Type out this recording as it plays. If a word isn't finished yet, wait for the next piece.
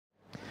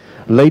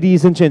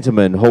Ladies and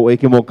gentlemen, ho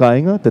eke mo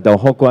kainga, te tau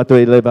hoko ato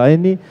e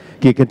lewaeni,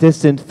 ki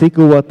contestant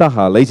Whikua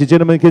Taha. Ladies and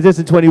gentlemen,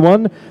 contestant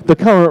 21, the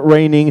current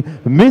reigning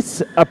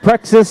Miss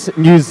Apraxus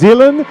New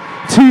Zealand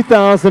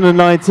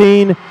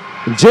 2019,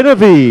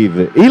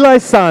 Jeanavieve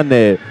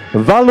Ilaisaane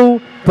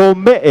Valu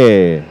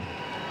Pome'e.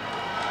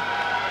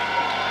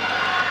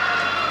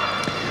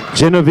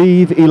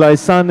 Jeanavieve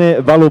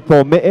Ilaisaane Valu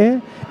Pome'e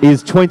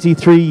is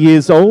 23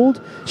 years old.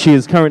 She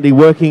is currently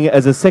working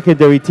as a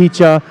secondary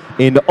teacher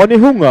in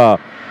Onehunga,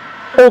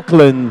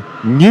 Auckland,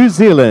 New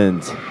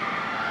Zealand.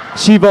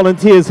 She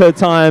volunteers her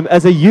time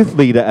as a youth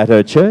leader at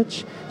her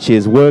church. She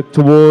has worked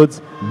towards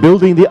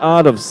building the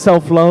art of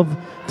self-love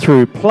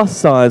through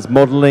plus-size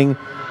modelling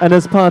and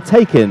has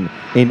partaken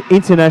in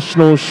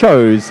international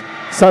shows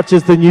such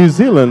as the New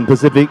Zealand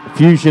Pacific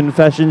Fusion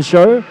Fashion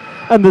Show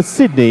and the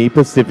Sydney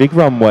Pacific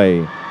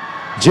Runway.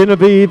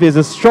 Jeanavieve is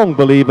a strong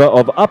believer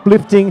of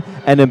uplifting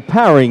and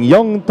empowering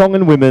young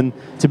Tongan women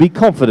to be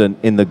confident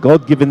in the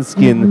God-given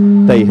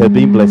skin they have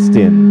been blessed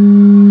in.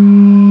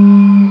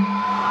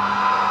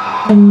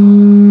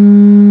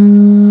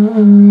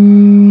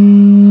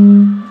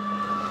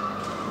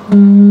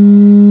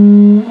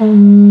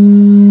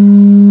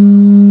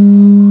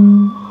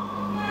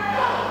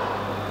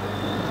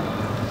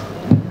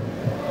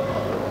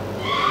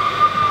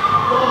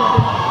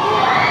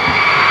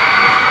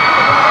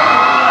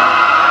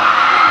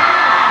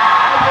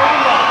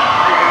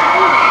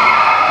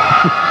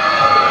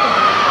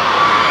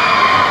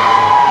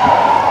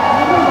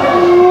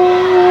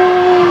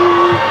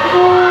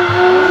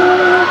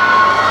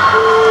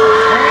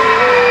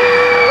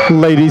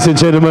 Ladies and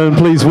gentlemen,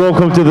 please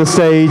welcome to the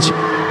stage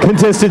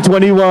contestant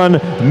 21,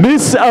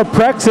 Miss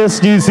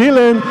Apraxus New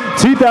Zealand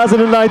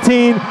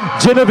 2019,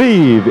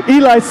 Jeanavieve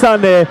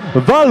Ilaisaane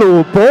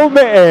Valu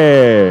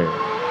Pome'e.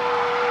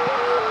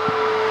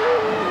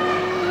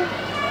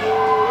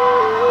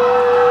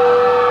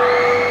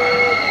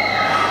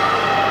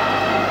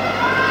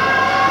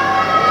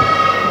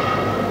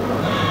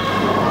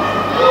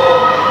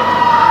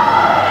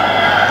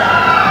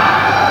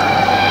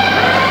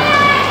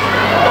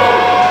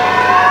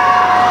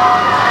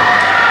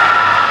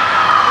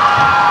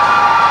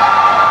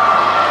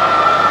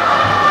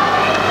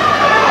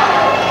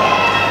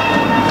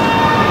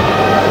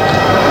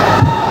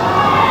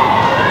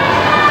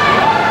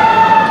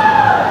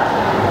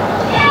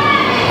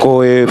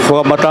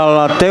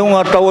 Whakamatala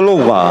teunga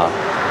taualunga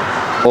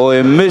o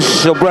e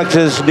Miss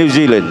Apraxus New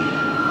Zealand.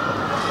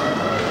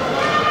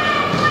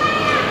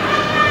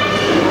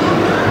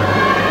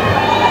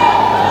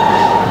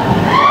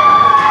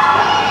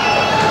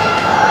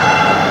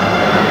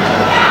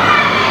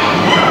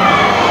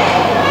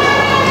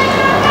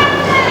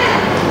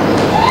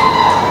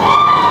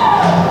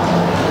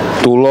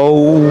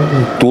 Tulou,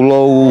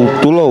 tulou,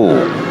 tulou.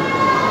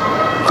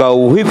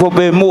 Kau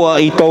hifope mua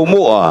I tau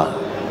mua.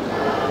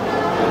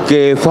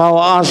 Ke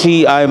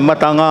whaoasi ai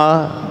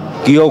matanga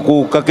ki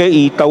oku kake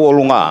I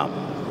tauolunga.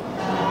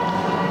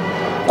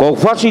 Ko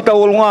whasi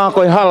tauolunga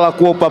koe hala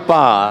kua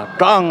papa,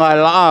 taanga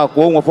e laa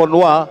kua unga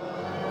whanua,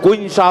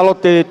 kuin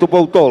Salote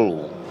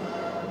tupautolu.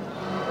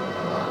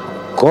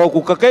 Ko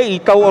oku kake I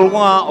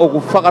tauolunga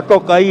oku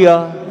whakatoka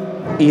ia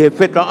I he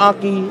wheta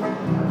aki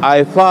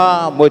ai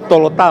wha mo e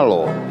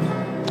tolotalo.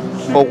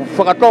 Oku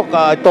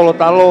whakatoka e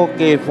tolotalo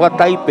ke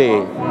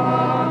whataipe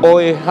o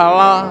e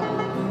hala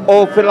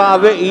o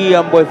whilawe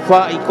ia mo e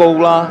wha I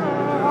koula,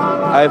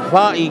 ai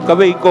wha I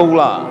kawe I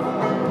koula.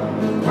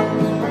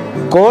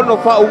 Ko hono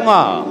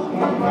whaunga,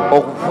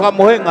 o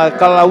whamohenga e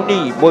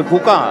kalauni mo e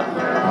whuka,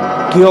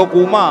 ki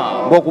hoku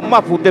ma, mo ku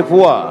mafu te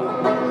fua,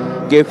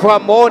 ke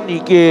whamoni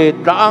ke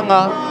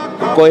taanga,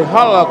 ko e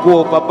hala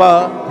kua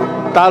papa,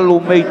 talu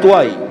mei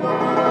tuai.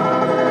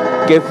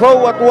 Ke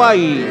whau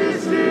atuai,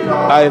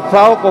 ai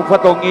whao ko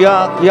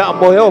whatongia ki a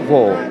mo e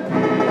ofo,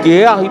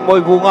 ki ahi mo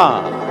e wunga,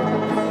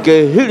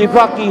 ke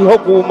hilifaki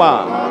hoku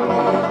ma,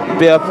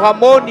 pea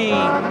whamoni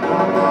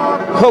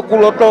hoku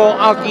loto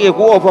aki e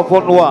ku ofa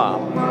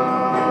whanua,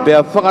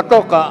 pea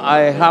whakatoka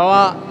ai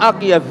hala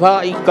aki e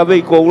wha I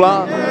kawei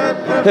koula,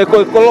 he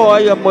koe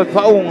koloa ia mo e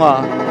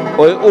whaunga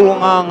o e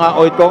ulunganga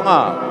o e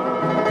tonga,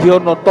 ki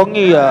ono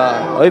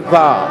tongia o e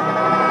wha,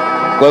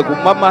 koe ku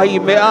mamahi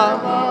mea,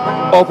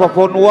 ofa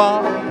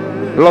whanua,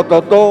 loto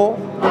to,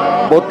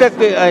 mo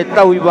teke ai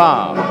tau I wā,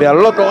 pea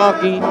loto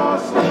aki,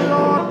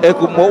 e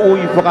ku mo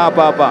ui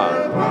whakapapa.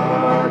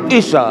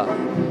 Isa,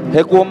 he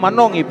kua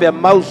manongi pia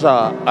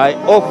mausa ai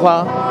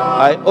ofa,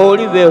 ai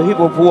olive o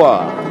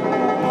hipopua.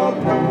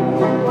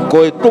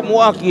 Ko e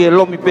tumu aki e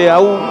lomi pia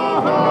au,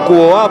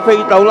 kua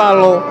awhei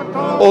taulalo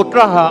o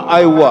traha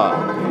ai ua.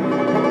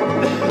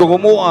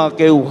 Toko mua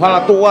ke u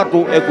halatu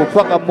atu e ku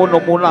whakamono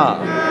muna,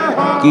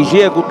 ki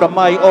sie ku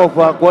tamai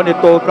ofa kone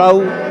tō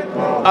tau,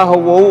 aho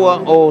ua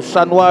o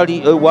sanuari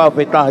e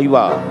wawhei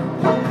tahiwa.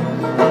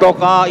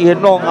 Toka I he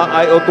nonga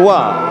ai o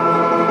tua,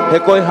 he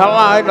koe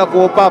hala e na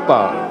kua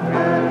papa,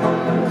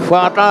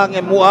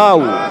 whātange mua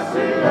au,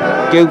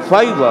 ke u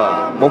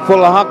whaiwa mo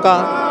wholahaka,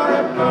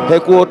 he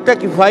kua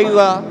teki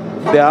whaiwa,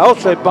 pea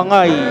ose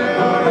pangai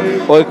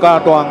o e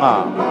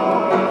katoanga.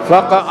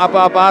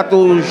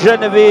 Whaka-apa-apa-atu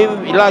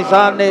Jeanavieve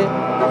Ilaisaane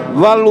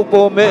Valu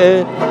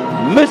Pome'e,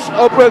 Miss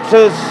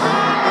Apraxus,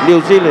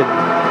 New Zealand.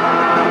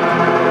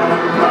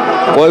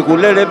 Koe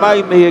kulele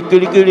mai me he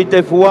kirikiri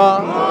te fua,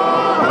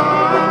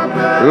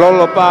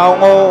 lolo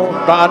paongo,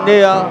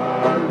 taanea,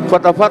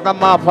 whatawhata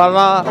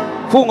mawhana,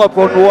 funga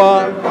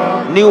ponua,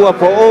 niua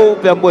po o,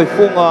 pia moe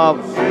funga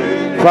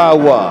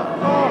whaua.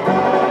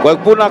 Koe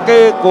puna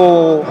ke ko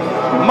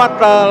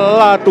mata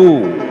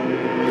Latu,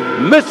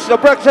 Miss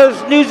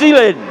Apraxus, New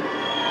Zealand.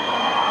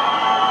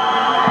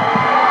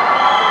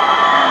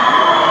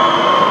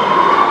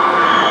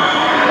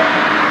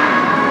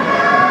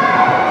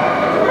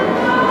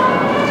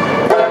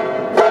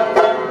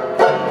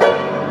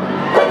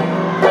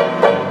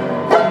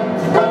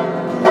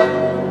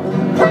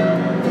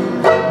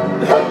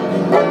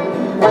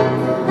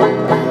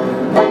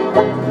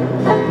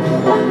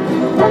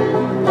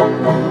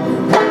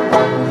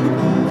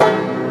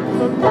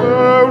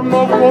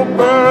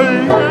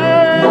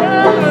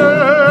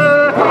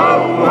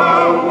 Wow.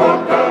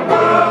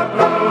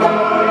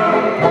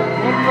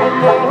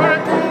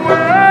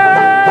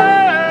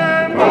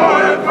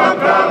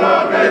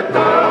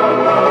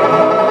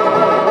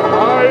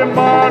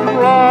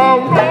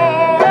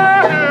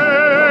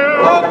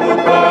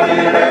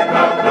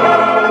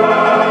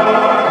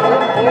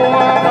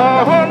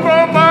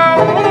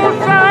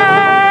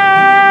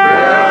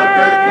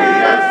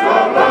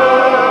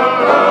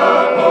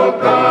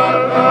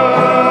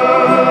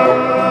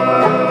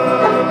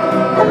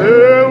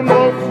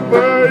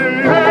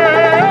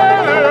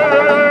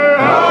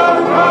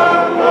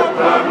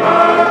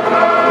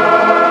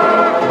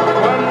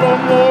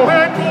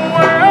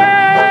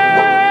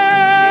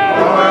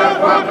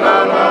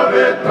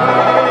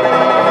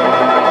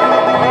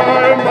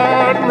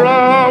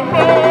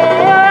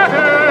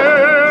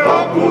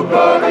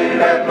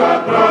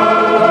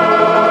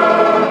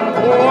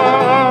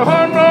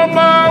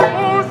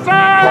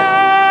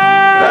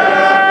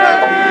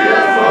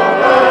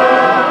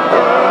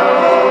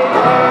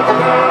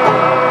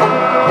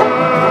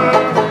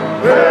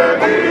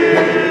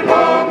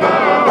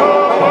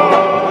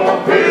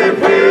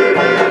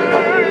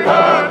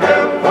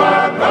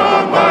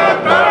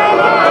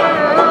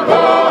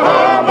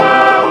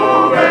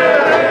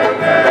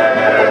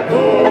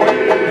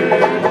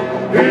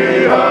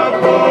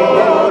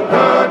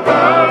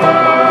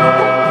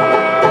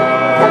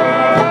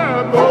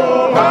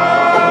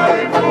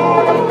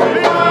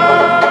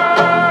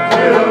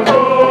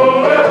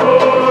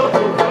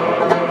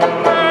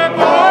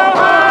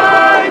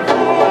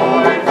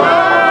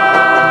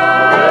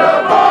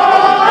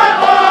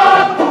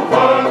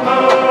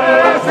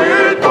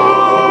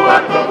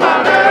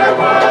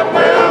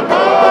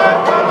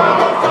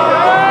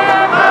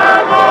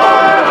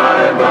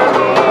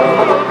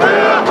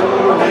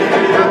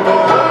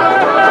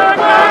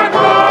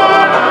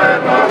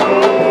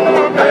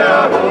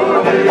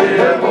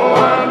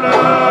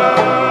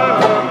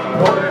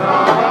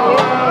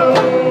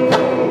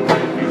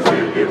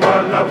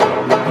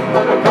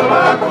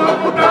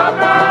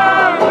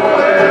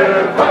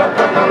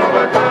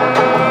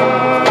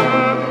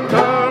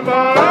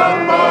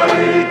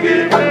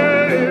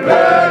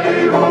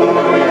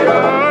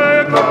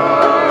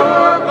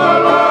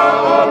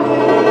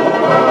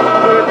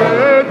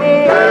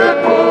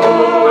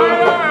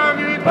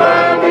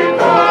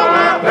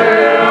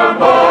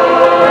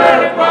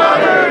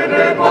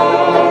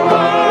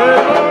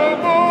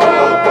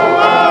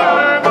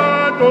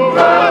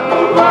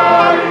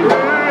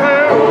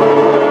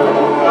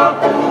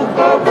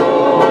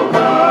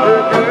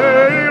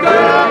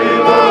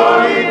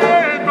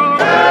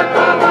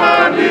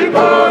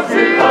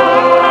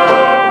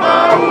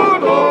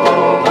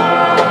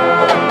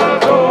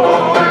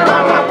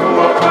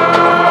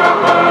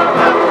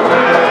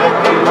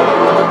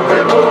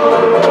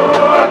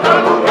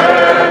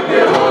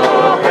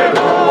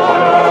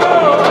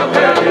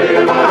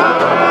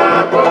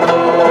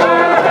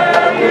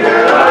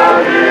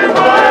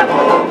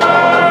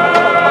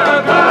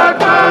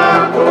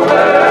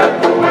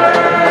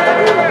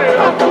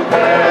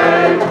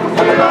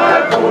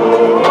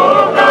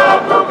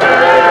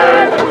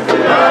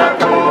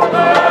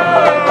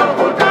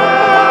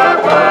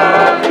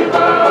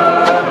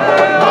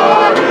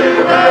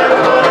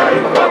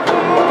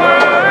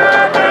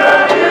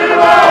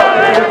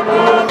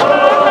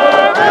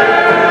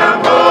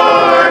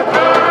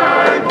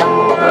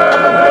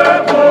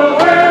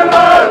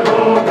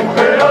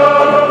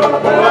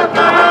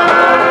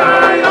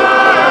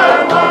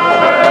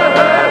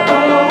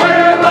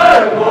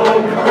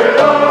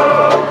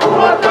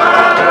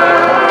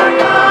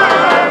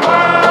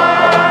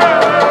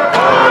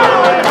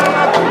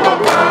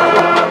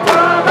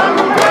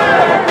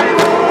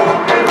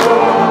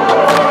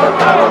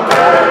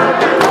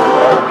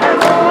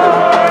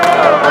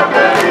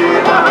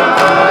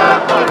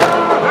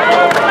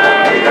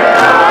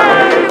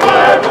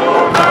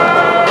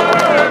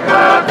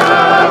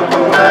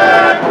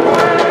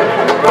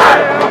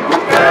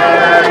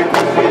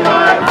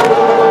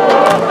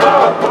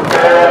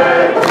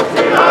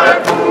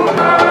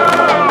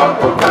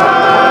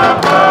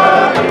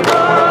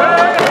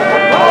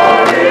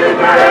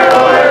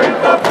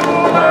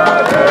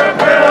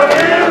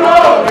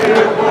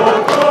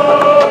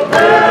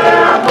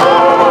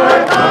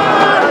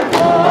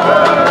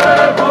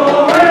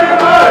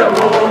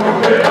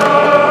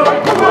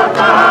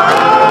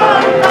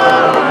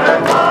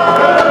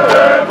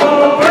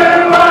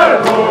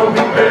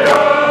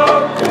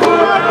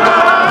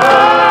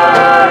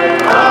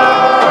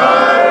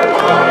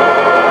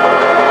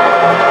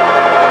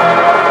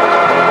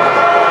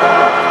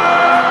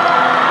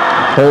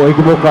 Ho e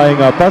kumoka e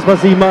ngā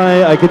paspasi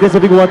mai ai ke tesa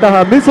piku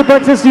wataha Miss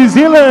Apraxus New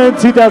Zealand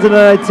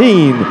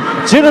 2019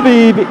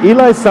 Jeanavieve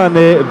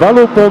Ilaisaane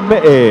Valu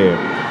Pome'e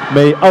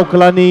me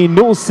Aukalani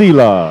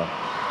Nu'usila.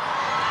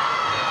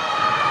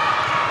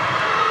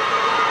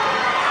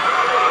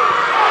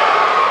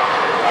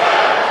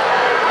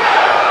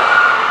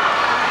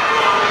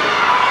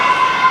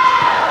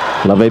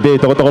 La bebe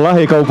toko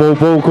lahe kau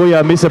pou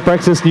koia Miss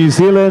Apraxus New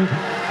Zealand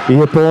I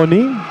he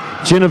pōni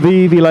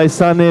Jeanavieve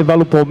Ilaisaane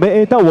Valu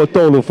Pome'e tau o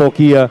tolu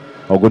fokia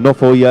o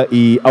gonofo ia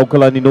I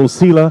Aukalani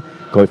Nu'usila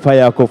ko I whai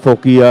ako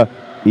fokia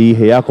I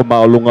he ako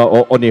maolunga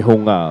o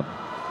Onehunga.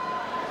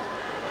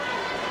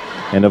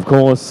 And of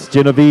course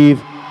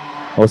Jeanavieve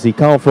o si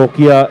kao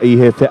fokia I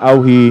he te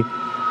auhi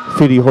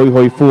whiri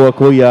hoi fua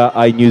koia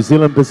ai New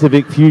Zealand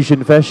Pacific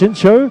Fusion Fashion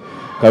Show.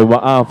 Kau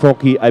maa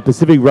foki ai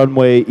Pacific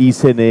Runway I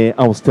sene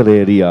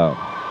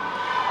Australia.